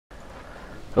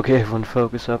Okay, everyone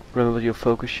focus up. Remember your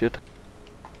focus shit.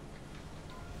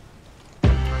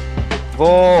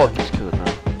 Vad? It's good now.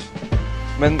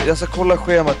 Men jag ska kolla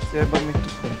schemat, jag är bara mitt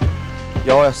uppe.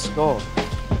 Ja, jag ska.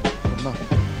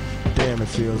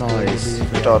 Nice,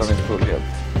 förstörde min pull helt.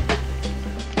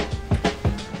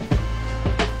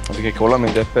 Vi kan kolla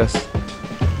min DPS.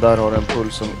 Där har en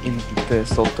pull som inte är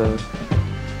stolt över.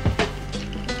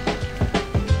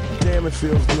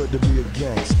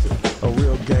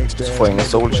 Så får jag inga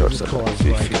soul shots eller?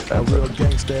 Fy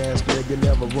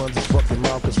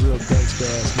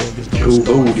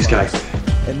this guy.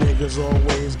 And niggas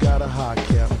always got a high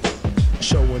cap.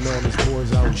 Showing on his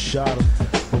boys, I was shot him.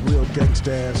 But real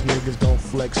gangsta ass niggas don't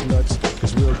flex nuts.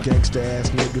 Cause real gangsta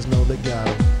ass niggas know they got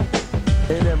him.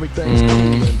 And everything's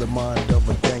cool in the mind of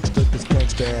a gangster. Cause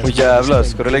gangsta ass Åh jävlar,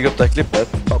 ska du lägga upp det här klippet?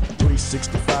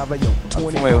 365,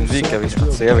 Får man ju undvika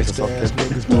att säga vissa saker.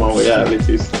 Åh, jävligt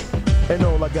tyst. And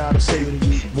all I gotta say to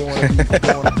you,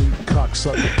 wanna be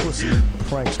cocksucker pussy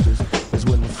pranksters. Is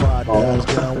when the fire dies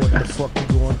down, what the fuck you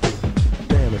going through?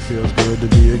 Damn, it feels good to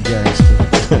be a gangster.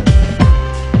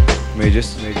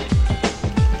 Mages.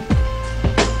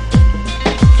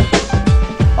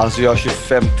 Alltså jag har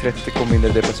 25-30 kom in i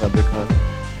det som jag brukar ha.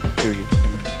 20.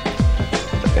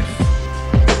 F.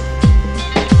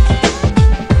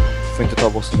 Får inte ta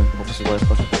bossen nu, hoppas vi bara ett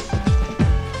par.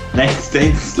 Nej, det är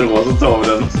inte slå så tar vi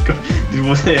den. Du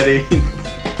måste säga det inte.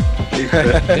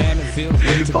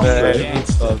 Nej.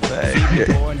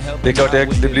 Det är klart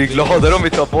det blir gladare om vi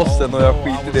tar bossen och jag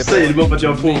skiter i det. Säger du bara för att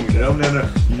jag påminner om det nu?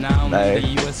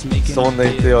 Nej, sån är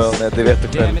inte jag, nej, det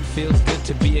vet du själv.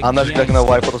 Annars skulle jag kunna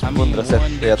wipa oss på 100 sätt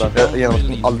redan, genom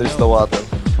att aldrig slå adden.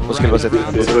 Då skulle jag sett ut.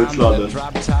 Det är utslagen.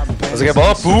 Och så kan jag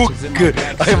bara, book!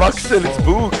 I'm Axel, it's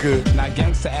book!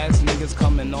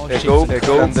 Hey, go,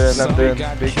 länder,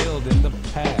 big.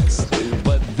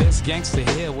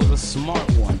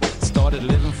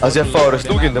 Alltså jag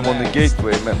föreslog en Demonic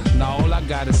Gateway, men...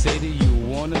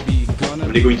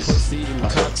 Men det går inte.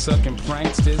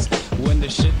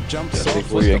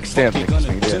 Det går ju extremt mycket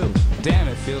som idé.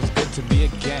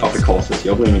 Ja, för kaset.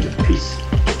 Jag går in mycket för piss.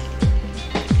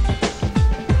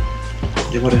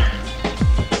 Det var det.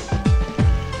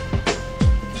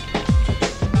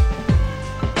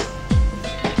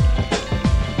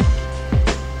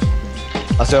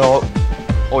 Alltså jag har...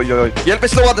 Oj. Hjälp mig,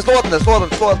 slå adden,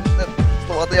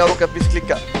 jag har råkat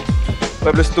missklicka. Och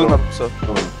jag blev stunnad också.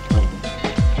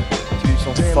 Typ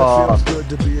som fan.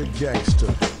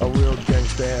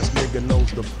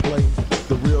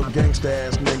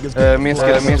 Min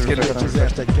skill.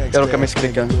 Jag råkar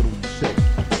missklicka.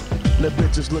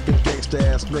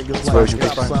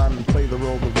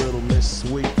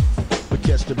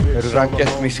 Är du rank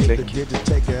 1 missklick?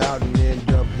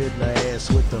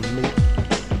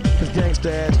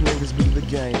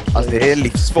 Alltså det är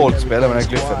livsfarligt att spela med den här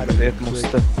glyffen, men det är ett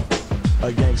måste. A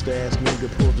gangsta ass nigga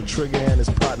pulls the trigger and his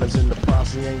partners in the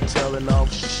posse ain't telling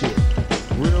off shit.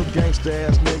 Real gangsta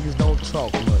ass niggas don't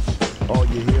talk much. All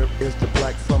you hear is the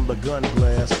black from the gun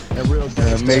glass. And real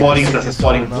gangsta ass niggas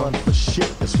run for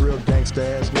shit. It's real gangsta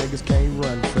ass niggas can't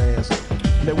run fast.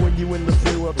 Now when you in the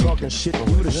free world talking shit,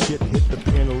 you the shit, hit the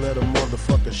pin and let a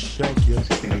motherfucker shank you.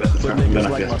 But niggas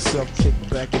like myself kick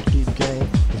back and keep game.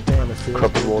 Cause damn it feels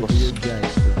good to be a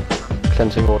gangster.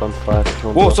 Cleansing water on fire.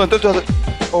 Whoa, så inte du.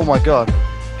 Oh my god.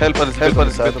 Help us,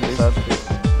 please.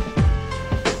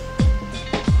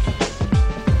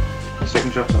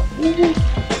 Second shot.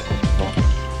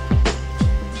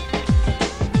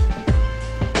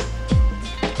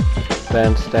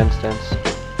 Dance.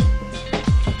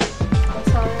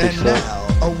 And now,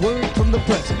 a word from the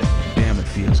president. Damn, it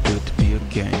feels good to be a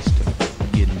gangster.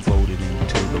 Getting voted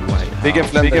into the White House. Big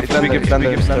Flanders.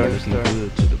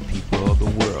 Good to the people of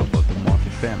the world, but the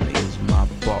Mafia family is my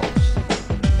boss.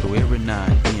 So every now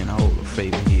and then I hold a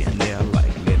favor here and there,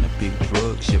 like letting a big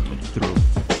drug shipment through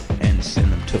and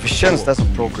send them to Varför känns det som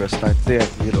progress night? Det är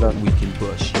inte gillar. we can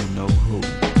bust you know who.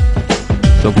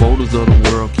 The voters of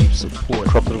the world keep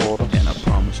supporting Crop the water. and I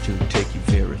promise to take you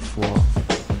very far.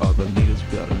 Other leaders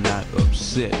better not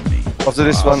upset me. After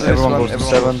this one, everyone goes to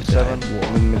 7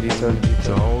 military.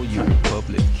 To all you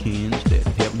Republicans that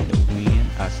helped me to win,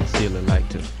 I sincerely like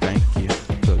to thank you.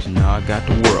 Cause now I got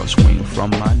the world swinging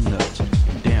from my nuts.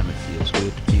 And damn, it feels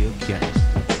good to be a gangster.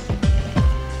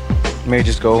 May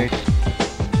just go.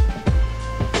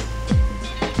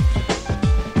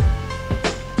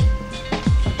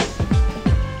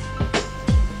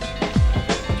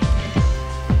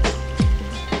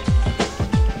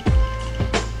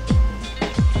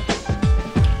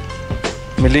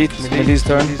 Millie's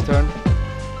turn.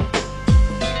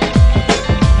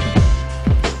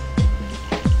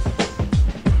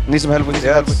 Need some help with the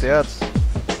ads.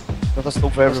 Let us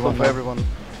stop for everyone.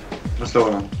 Jag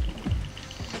slår den.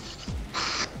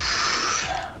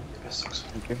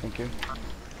 Thank you.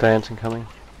 Diane's incoming.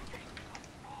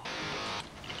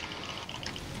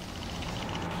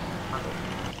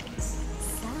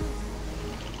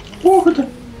 Skjuter!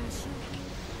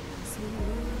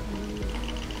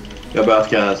 Jag börjar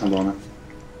skrära som barnen.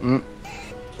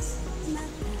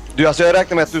 Du, alltså jag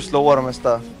räknar med att du slår de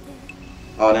mesta.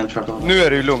 Ja, det är en trap. Nu är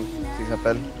det ju lugnt, till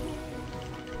exempel.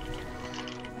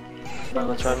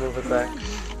 I'll try and move it back.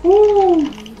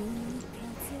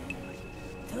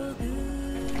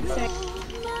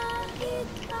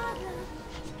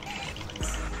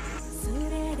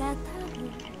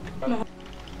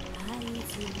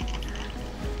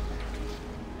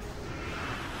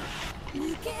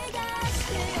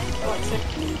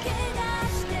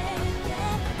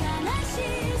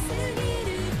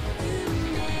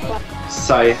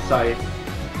 Sai.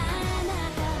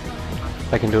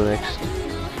 I can do next.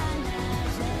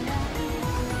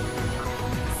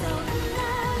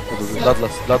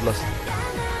 Bloodlust. I'll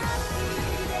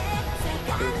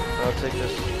take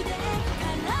this.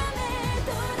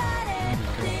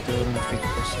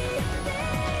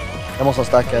 Jag måste ha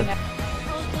stack här.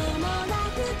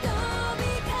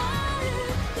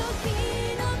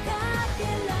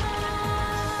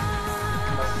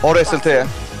 Har du SLT?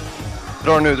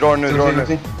 Dra nu.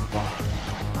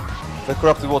 Det är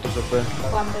corrupted waters uppe.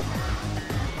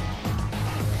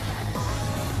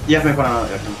 Hjälp mig på den här.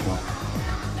 Jag kan inte få.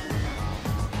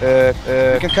 You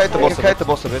can kite the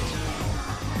boss a bit.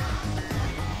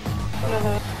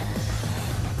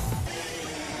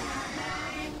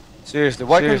 Seriously,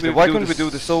 why couldn't we do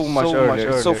this so much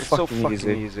earlier? It's so fucking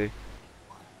easy.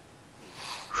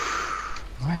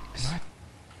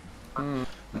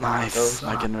 Nice,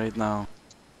 I can raid now.